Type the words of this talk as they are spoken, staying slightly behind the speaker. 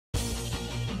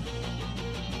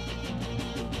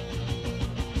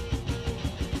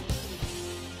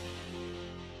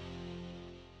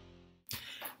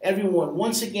Everyone,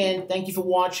 once again, thank you for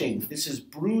watching. This is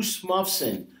Bruce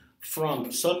Muffson from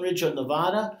Sunridge of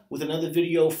Nevada with another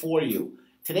video for you.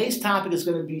 Today's topic is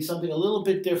going to be something a little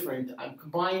bit different. I'm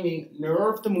combining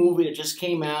Nerve, the movie that just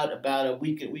came out about a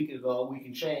week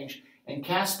and change, and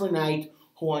Kasper Knight,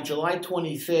 who on July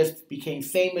 25th became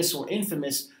famous or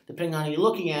infamous, depending on how you're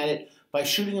looking at it, by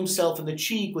shooting himself in the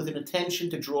cheek with an intention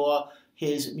to draw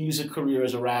his music career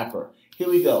as a rapper. Here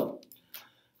we go.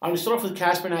 I'm going to start off with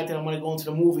Kasper Knight, then I'm going to go into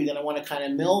the movie, then I want to kind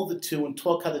of meld the two and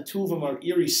talk how the two of them are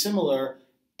eerie similar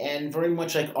and very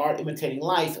much like art imitating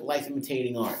life, life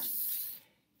imitating art.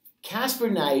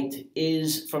 Kasper Knight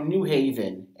is from New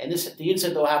Haven, and the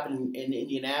incident though happened in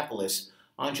Indianapolis.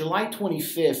 On July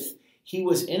 25th, he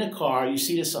was in a car. You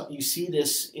see this,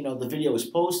 the video is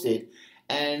posted,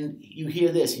 and you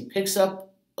hear this. He picks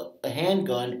up a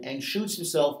handgun and shoots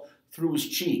himself through his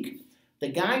cheek. The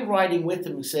guy riding with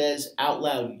him says out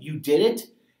loud, "You did it?"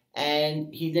 And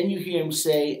then you hear him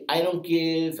say, "I don't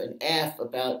give an F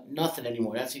about nothing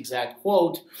anymore." That's the exact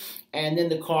quote. And then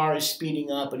the car is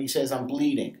speeding up and he says, "I'm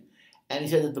bleeding." And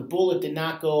he said that the bullet did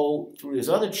not go through his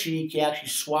other cheek. He actually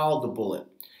swallowed the bullet.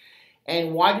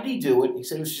 And why did he do it? He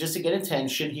said it was just to get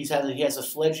attention. He has a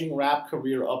fledgling rap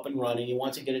career up and running. He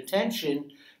wants to get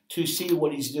attention to see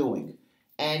what he's doing.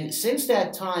 And since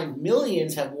that time,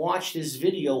 millions have watched this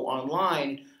video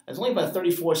online. It's only about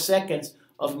 34 seconds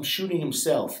of him shooting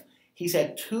himself. He's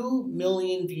had 2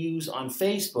 million views on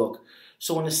Facebook.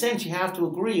 So in a sense, you have to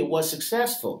agree it was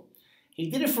successful.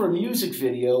 He did it for a music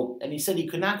video, and he said he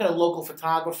could not get a local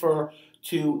photographer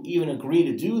to even agree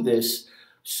to do this.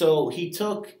 So he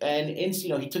took an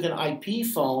IP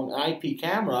phone, an IP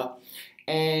camera,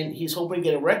 and he's hoping to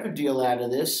get a record deal out of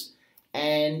this.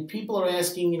 And people are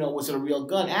asking, was it a real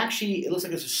gun? Actually, it looks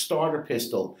like it's a starter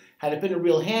pistol. Had it been a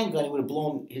real handgun, it would have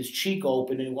blown his cheek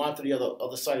open and he went to the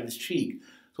other side of his cheek.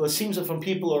 So it seems that from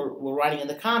people who were writing in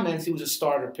the comments, it was a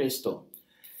starter pistol.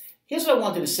 Here's what I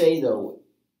wanted to say, though.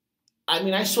 I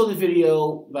mean, I saw the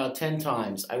video about 10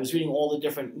 times. I was reading all the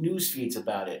different news feeds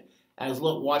about it. I was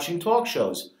watching talk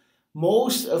shows.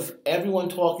 Most of everyone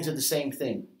talking said the same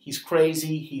thing. He's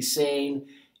crazy, he's sane,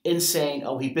 insane,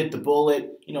 oh, he bit the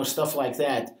bullet, stuff like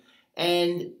that.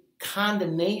 And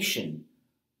condemnation.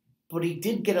 But he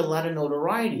did get a lot of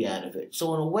notoriety out of it.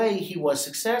 So in a way, he was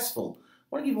successful. I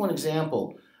want to give you one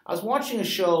example. I was watching a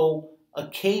show, a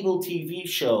cable TV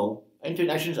show, an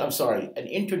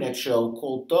internet show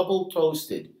called Double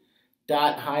Toasted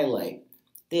Highlight.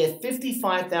 They had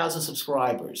 55,000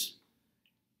 subscribers.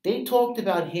 They talked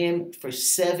about him for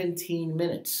 17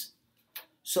 minutes.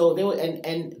 So they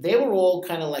were all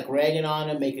kind of like ragging on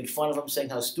him, making fun of him,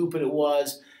 saying how stupid it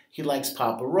was. He likes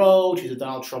Papa Roach. He's a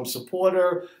Donald Trump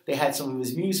supporter. They had some of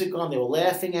his music on. They were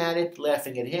laughing at it,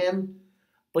 laughing at him.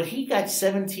 But he got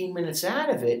 17 minutes out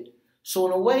of it. So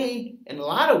in a way, in a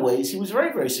lot of ways, he was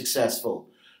very, very successful.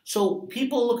 So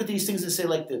people look at these things and say,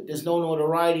 like, there's no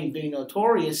notoriety in being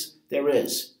notorious. There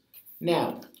is.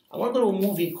 Now, I want to go to a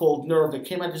movie called Nerve that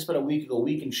came out just about a week ago,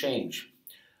 week and change.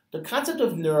 The concept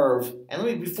of Nerve,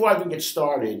 and before I even get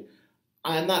started,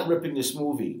 I'm not ripping this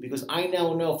movie because I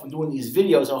now know from doing these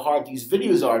videos how hard these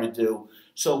videos are to do.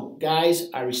 So guys,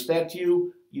 I respect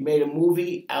you. You made a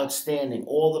movie, outstanding.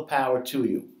 All the power to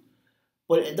you.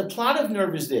 But the plot of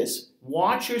Nerve is this.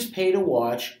 Watchers pay to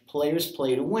watch, players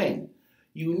play to win.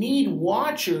 You need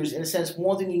watchers in a sense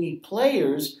more than you need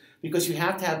players because you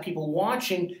have to have people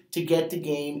watching to get the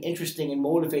game interesting and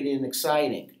motivated and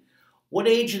exciting. What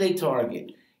age do they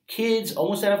target? Kids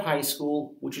almost out of high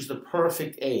school, which is the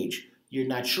perfect age. You're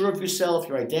not sure of yourself,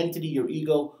 your identity, your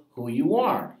ego, who you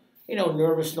are.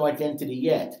 Nervous, no identity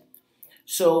yet.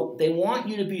 So they want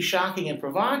you to be shocking and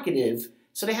provocative.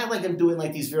 So they have them doing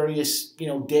these various,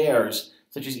 dares,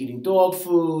 such as eating dog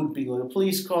food, being in a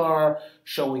police car,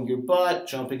 showing your butt,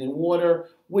 jumping in water,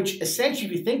 which essentially,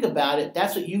 if you think about it,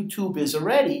 that's what YouTube is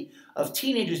already, of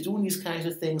teenagers doing these kinds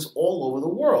of things all over the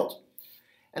world.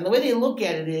 And the way they look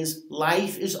at it is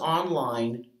life is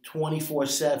online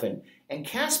 24/7. And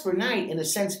Kasper Knight, in a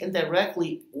sense,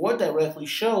 indirectly or directly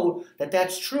showed that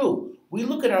that's true. We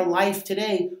look at our life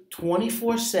today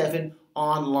 24/7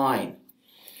 online.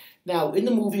 Now, in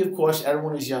the movie, of course,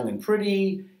 everyone is young and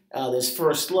pretty. There's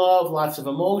first love, lots of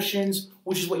emotions,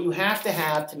 which is what you have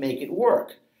to make it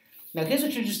work. Now, here's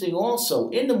what's interesting also.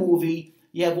 In the movie,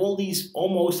 you have all these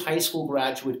almost high school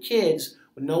graduate kids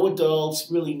with no adults,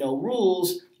 really no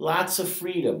rules, lots of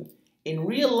freedom. In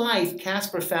real life,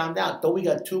 Kasper found out, though he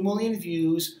got 2 million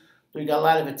views, though he got a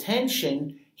lot of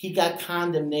attention, he got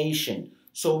condemnation.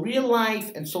 So real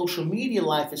life and social media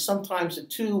life is sometimes the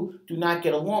two do not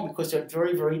get along because they're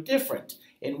very, very different.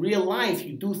 In real life,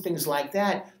 you do things like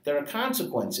that, there are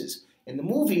consequences. In the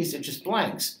movies, it's just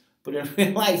blanks. But in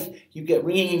real life, you get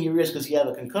ringing in your ears because you have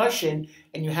a concussion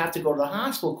and you have to go to the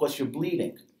hospital because you're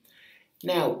bleeding.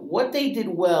 Now, what they did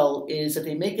well is that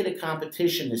they make it a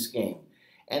competition, this game,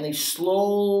 and they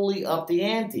slowly up the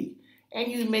ante. And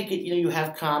you make it, you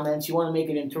have comments, you want to make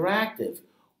it interactive.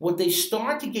 What they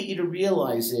start to get you to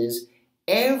realize is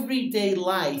everyday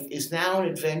life is now an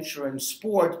adventure and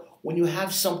sport when you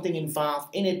have something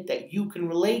involved in it that you can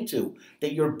relate to,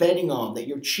 that you're betting on, that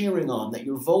you're cheering on, that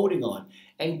you're voting on.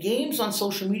 And games on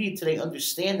social media today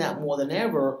understand that more than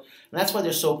ever, and that's why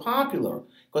they're so popular.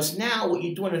 Because now what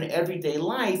you're doing in everyday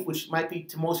life, which might be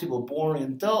to most people boring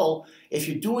and dull, if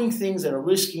you're doing things that are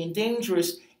risky and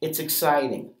dangerous, it's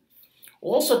exciting.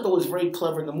 Also, I thought it was very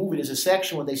clever in the movie. There's a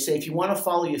section where they say if you want to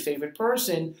follow your favorite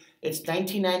person, it's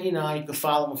 $19.99. You can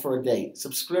follow them for a day.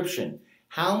 Subscription.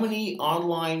 How many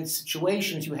online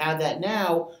situations you have that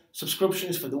now?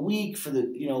 Subscriptions for the week, for the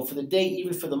day,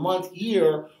 even for the month,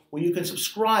 year, where you can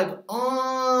subscribe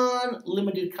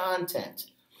unlimited content.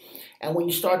 And what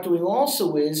you start doing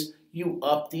also is you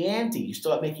up the ante. You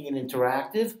start making it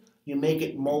interactive. You make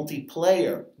it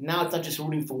multiplayer. Now it's not just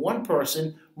rooting for one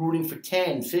person, rooting for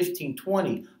 10, 15,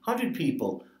 20, 100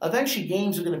 people. Eventually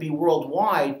games are going to be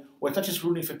worldwide, where it's not just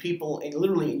rooting for people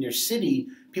literally in your city,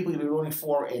 people you'll be rooting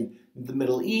for in the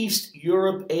Middle East,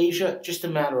 Europe, Asia, just a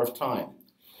matter of time.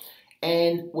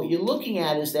 And what you're looking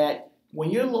at is that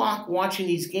when you're watching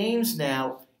these games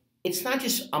now, it's not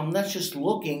just, I'm not just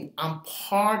looking, I'm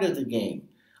part of the game.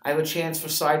 I have a chance for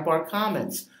sidebar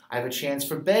comments. I have a chance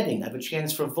for betting. I have a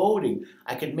chance for voting.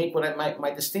 I can make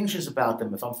my distinctions about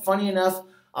them. If I'm funny enough,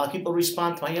 people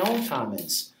respond to my own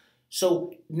comments.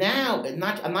 So now,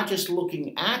 I'm not just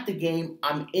looking at the game,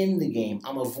 I'm in the game.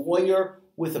 I'm a voyeur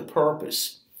with a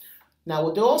purpose. Now,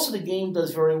 what also the game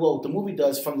does very well, what the movie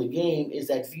does from the game, is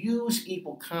that views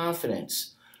equal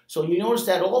confidence. So you notice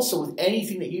that also with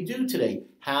anything that you do today.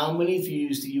 How many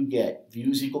views do you get?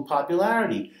 Views equal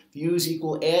popularity. Views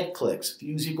equal ad clicks.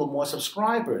 Views equal more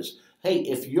subscribers. Hey,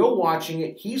 if you're watching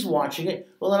it, he's watching it,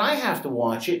 well then I have to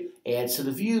watch it. Adds to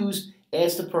the views,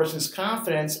 adds to the person's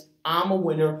confidence. I'm a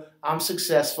winner, I'm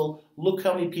successful, look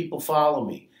how many people follow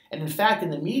me. And in fact,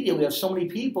 in the media, we have so many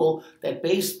people that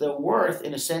base their worth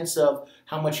in a sense of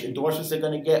how much endorsements they're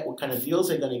going to get, what kind of deals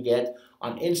they're going to get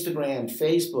on Instagram,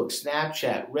 Facebook,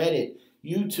 Snapchat, Reddit,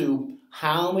 YouTube.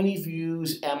 How many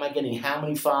views am I getting? How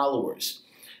many followers?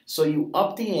 So you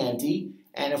up the ante,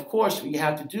 and of course, what you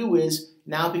have to do is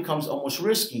now it becomes almost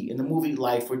risky. In the movie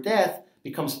Life or Death,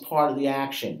 becomes part of the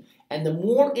action. And the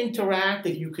more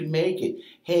interactive you can make it,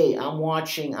 hey, I'm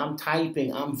watching, I'm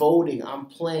typing, I'm voting, I'm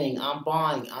playing, I'm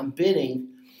buying, I'm bidding,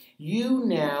 you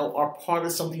now are part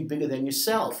of something bigger than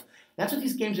yourself. That's what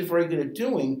these games are very good at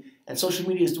doing, and social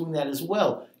media is doing that as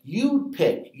well. You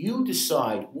pick, you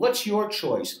decide, what's your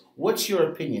choice, what's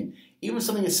your opinion. Even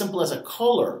something as simple as a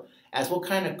color, as what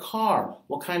kind of car,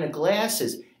 what kind of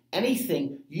glasses,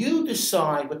 anything, you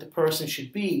decide what the person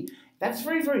should be. That's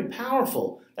very, very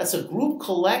powerful. That's a group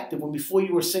collective when before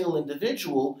you were a single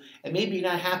individual, and maybe you're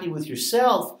not happy with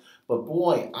yourself, but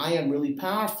boy, I am really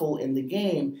powerful in the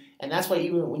game. And that's why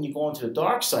even when you go into the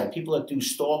dark side, people that do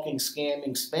stalking,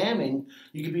 scamming, spamming,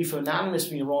 you can be anonymous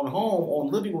from your own home,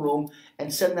 own living room,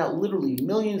 and send out literally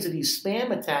millions of these spam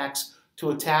attacks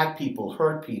to attack people,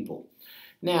 hurt people.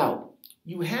 Now,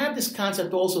 you have this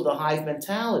concept also, the hive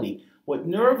mentality. What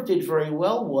Nerve did very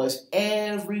well was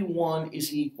everyone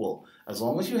is equal. As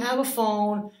long as you have a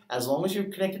phone, as long as you're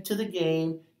connected to the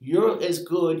game, you're as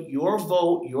good, your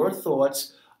vote, your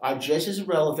thoughts are just as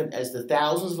relevant as the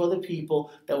thousands of other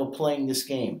people that were playing this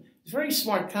game. It's a very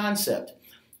smart concept.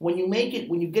 When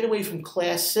you get away from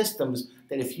class systems,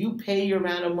 that if you pay your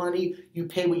amount of money, you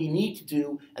pay what you need to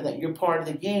do, and that you're part of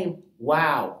the game,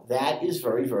 wow, that is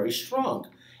very, very strong.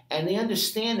 And they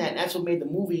understand that, and that's what made the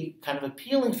movie kind of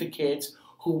appealing for kids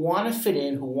who want to fit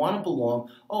in, who want to belong.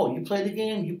 Oh, you play the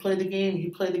game, you play the game,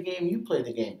 you play the game, you play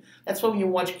the game. That's why when you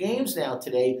watch games now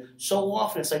today, so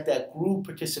often it's like that group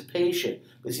participation.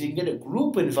 Because if you can get a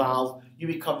group involved, you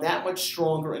become that much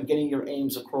stronger in getting your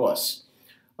aims across.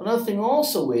 Another thing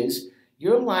also is,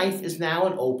 your life is now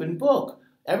an open book.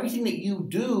 Everything that you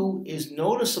do is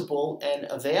noticeable and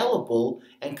available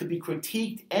and could be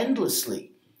critiqued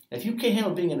endlessly. If you can't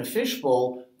handle being in a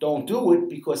fishbowl, don't do it,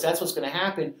 because that's what's going to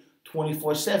happen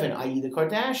 24/7, i.e. the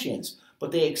Kardashians.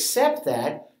 But they accept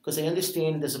that because they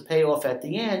understand there's a payoff at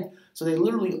the end, so they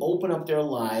literally open up their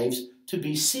lives to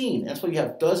be seen. That's why you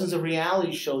have dozens of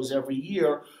reality shows every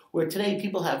year, where today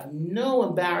people have no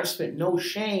embarrassment, no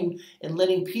shame in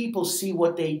letting people see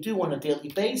what they do on a daily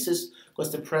basis,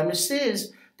 because the premise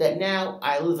is that now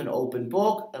I live an open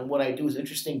book, and what I do is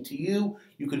interesting to you.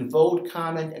 You can vote,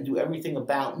 comment, and do everything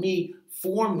about me,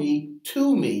 for me,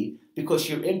 to me, because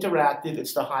you're interactive.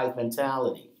 It's the hive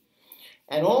mentality.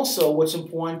 And also, what's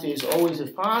important is always,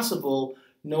 if possible,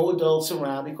 no adults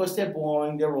around because they're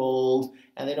boring, they're old,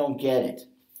 and they don't get it.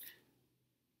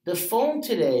 The phone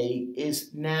today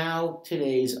is now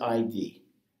today's ID.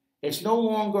 It's no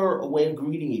longer a way of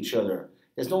greeting each other.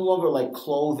 There's no longer like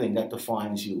clothing that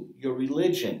defines you. Your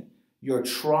religion, your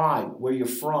tribe, where you're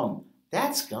from,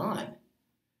 that's gone.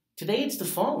 Today it's the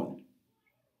phone.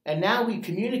 And now we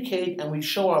communicate and we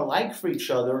show our like for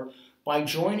each other by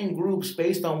joining groups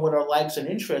based on what our likes and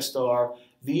interests are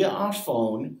via our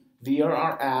phone, via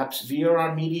our apps, via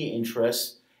our media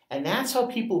interests. And that's how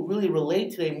people really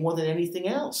relate today more than anything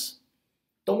else.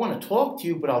 Don't want to talk to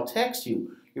you, but I'll text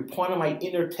you. You're part of my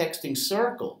inner texting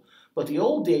circle. But the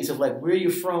old days of like where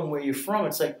you're from,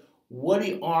 it's like, what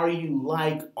are you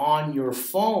like on your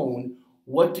phone?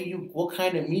 What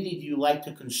kind of media do you like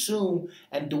to consume?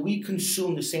 And do we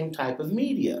consume the same type of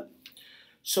media?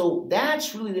 So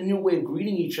that's really the new way of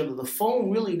greeting each other. The phone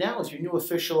really now is your new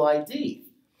official ID.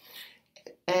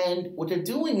 And what they're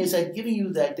doing is they're giving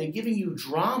you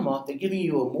drama, they're giving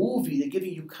you a movie, they're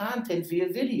giving you content via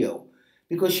video.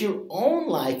 Because your own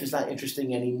life is not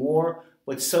interesting anymore,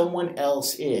 but someone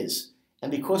else is.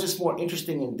 And because it's more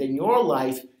interesting than your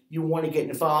life, you want to get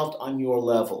involved on your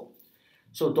level.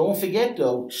 So don't forget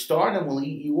though, stardom will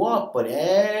eat you up, but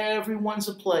everyone's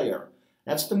a player.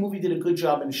 That's the movie did a good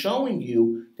job in showing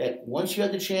you that once you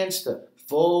had the chance to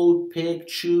vote, pick,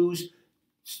 choose,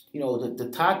 the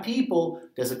top people,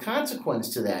 there's a consequence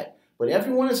to that. But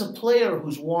everyone is a player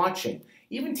who's watching.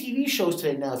 Even TV shows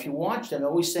today now, if you watch them, they're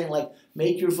always saying like,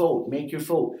 make your vote,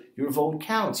 your vote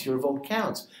counts, your vote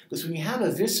counts. Because when you have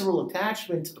a visceral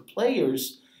attachment to the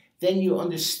players, then you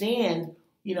understand,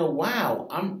 wow,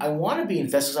 I want to be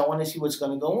invested, I want to see what's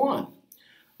going to go on.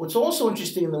 What's also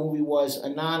interesting in the movie was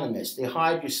Anonymous. They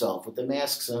hide yourself with the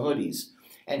masks and hoodies.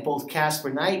 And both Kasper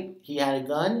Knight, he had a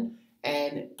gun,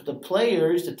 and the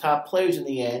top players in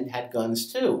the end, had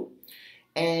guns too.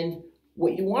 And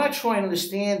what you want to try and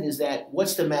understand is that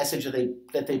what's the message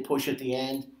that they push at the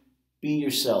end? Be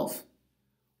yourself.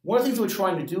 One of the things we're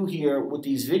trying to do here with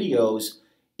these videos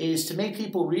is to make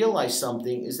people realize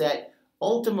something, is that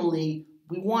ultimately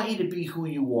we want you to be who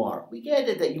you are. We get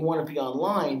it that you want to be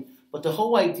online, but the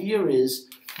whole idea is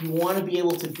you want to be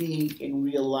able to be in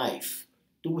real life,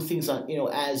 do things on,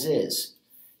 as is.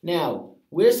 Now,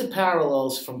 where's the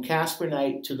parallels from Kasper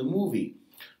Knight to the movie?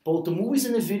 Both the movies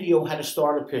and the video had a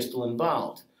starter pistol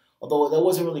involved. Although that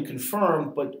wasn't really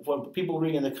confirmed, but what people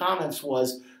reading in the comments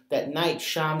was that Knight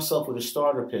shot himself with a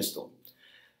starter pistol.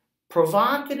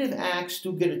 Provocative acts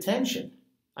do get attention.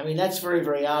 I mean, that's very,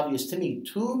 very obvious to me.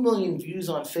 2 million views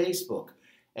on Facebook.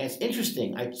 And it's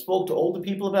interesting. I spoke to older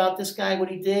people about this guy, what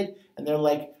he did, and they're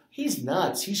like, he's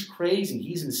nuts, he's crazy,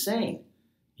 he's insane.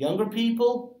 Younger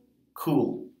people,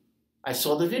 cool. I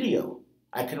saw the video.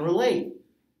 I can relate.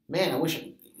 Man,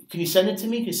 can you send it to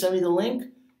me? Can you send me the link?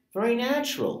 Very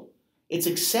natural. It's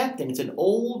accepting. It's an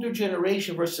older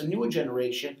generation versus a newer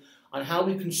generation on how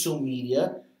we consume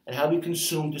media and how we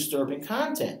consume disturbing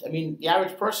content. I mean, the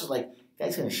average person is like,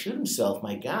 guy's going to shoot himself,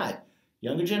 my God.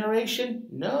 Younger generation,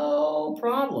 no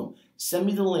problem. Send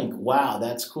me the link. Wow,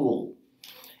 that's cool.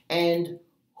 And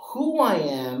who I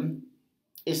am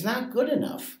is not good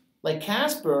enough. Like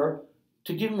Kasper,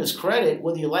 to give him his credit,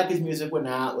 whether you like his music or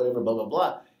not, whatever, blah, blah,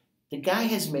 blah, the guy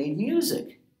has made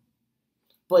music.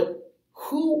 But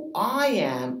who I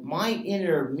am, my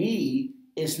inner me,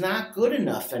 is not good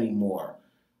enough anymore.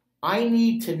 I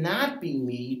need to not be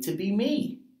me to be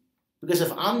me. Because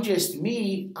if I'm just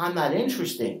me, I'm not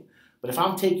interesting. But if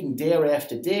I'm taking dare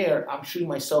after dare, I'm shooting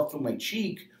myself through my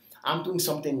cheek, I'm doing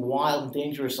something wild and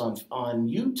dangerous on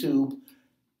YouTube,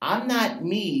 I'm not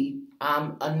me,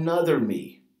 I'm another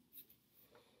me.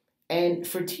 And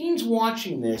for teens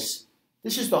watching this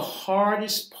is the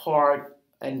hardest part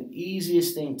and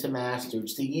easiest thing to master.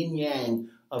 It's the yin-yang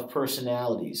of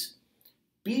personalities.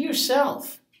 Be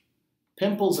yourself.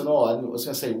 Pimples and all. I was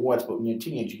going to say warts, but when you're a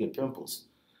teenager, you get pimples.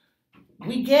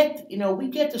 We get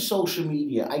the social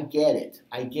media. I get it.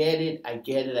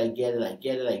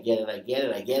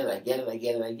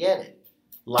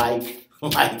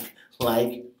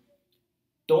 Like,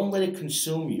 don't let it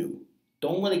consume you.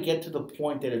 Don't let it get to the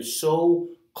point that it's so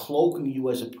cloaking you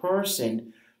as a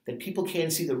person that people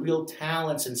can't see the real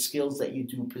talents and skills that you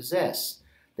do possess.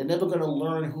 They're never going to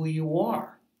learn who you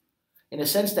are. In a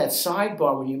sense, that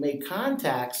sidebar, when you make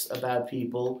contacts about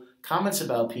people, comments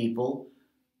about people,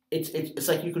 it's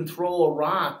like you can throw a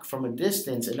rock from a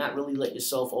distance and not really let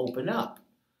yourself open up.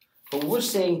 But what we're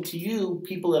saying to you,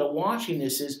 people that are watching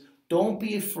this, is don't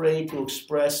be afraid to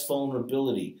express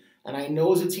vulnerability. And I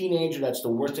know as a teenager, that's the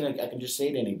worst thing I can just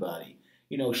say to anybody.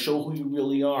 You know, show who you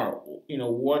really are. You know,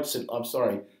 warts and,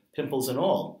 pimples and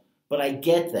all. But I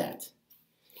get that.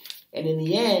 And in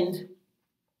the end,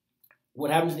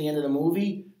 what happens at the end of the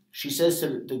movie? She says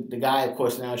to the guy, of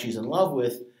course, now she's in love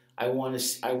with, when are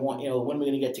we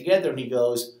going to get together? And he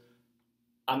goes,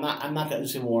 I'm not going to do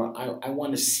this anymore. I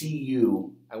want to see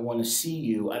you. I want to see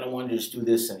you. I don't want to just do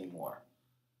this anymore.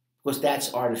 Because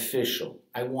that's artificial.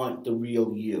 I want the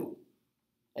real you.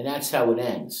 And that's how it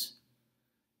ends.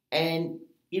 And,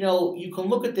 you know, you can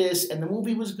look at this, and the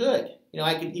movie was good. You know,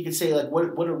 you could say, like,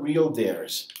 what are real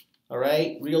dares? All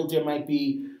right? Real dare might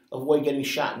be avoid getting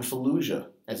shot in Fallujah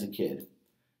as a kid.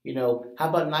 You know, how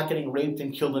about not getting raped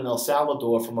and killed in El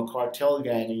Salvador from a cartel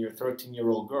gang and you're a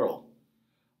 13-year-old girl?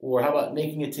 Or how about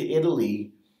making it to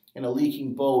Italy in a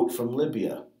leaking boat from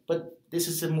Libya? But this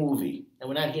is a movie, and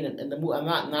we're not here. I'm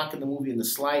not knocking the movie in the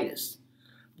slightest.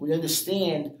 We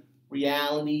understand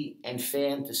reality and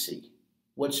fantasy.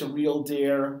 What's a real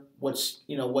dare? What's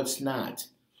not?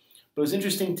 But it was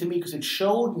interesting to me because it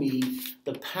showed me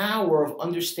the power of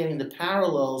understanding the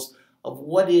parallels of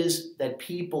what is that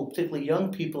people, particularly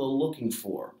young people, are looking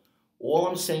for. All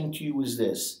I'm saying to you is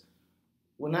this.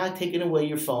 We're not taking away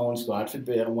your phones, God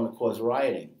forbid. I don't want to cause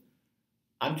rioting.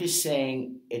 I'm just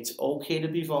saying it's okay to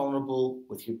be vulnerable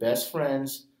with your best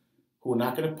friends who are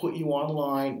not going to put you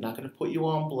online, not going to put you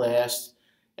on blast,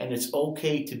 and it's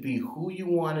okay to be who you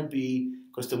want to be,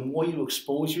 because the more you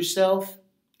expose yourself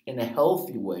in a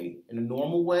healthy way, in a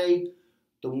normal way,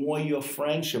 the more your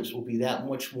friendships will be that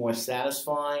much more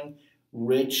satisfying,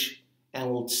 rich, and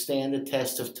will stand the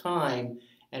test of time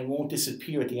and won't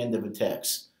disappear at the end of a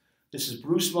text. This is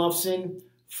Bruce Muffson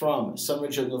from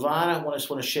Sunridge of Nevada. I just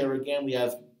want to share again, we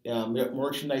have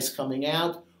merchandise coming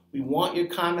out. We want your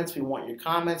comments. We want your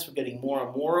comments. We're getting more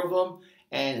and more of them,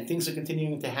 and things are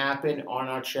continuing to happen on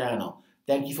our channel.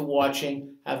 Thank you for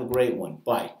watching. Have a great one.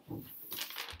 Bye.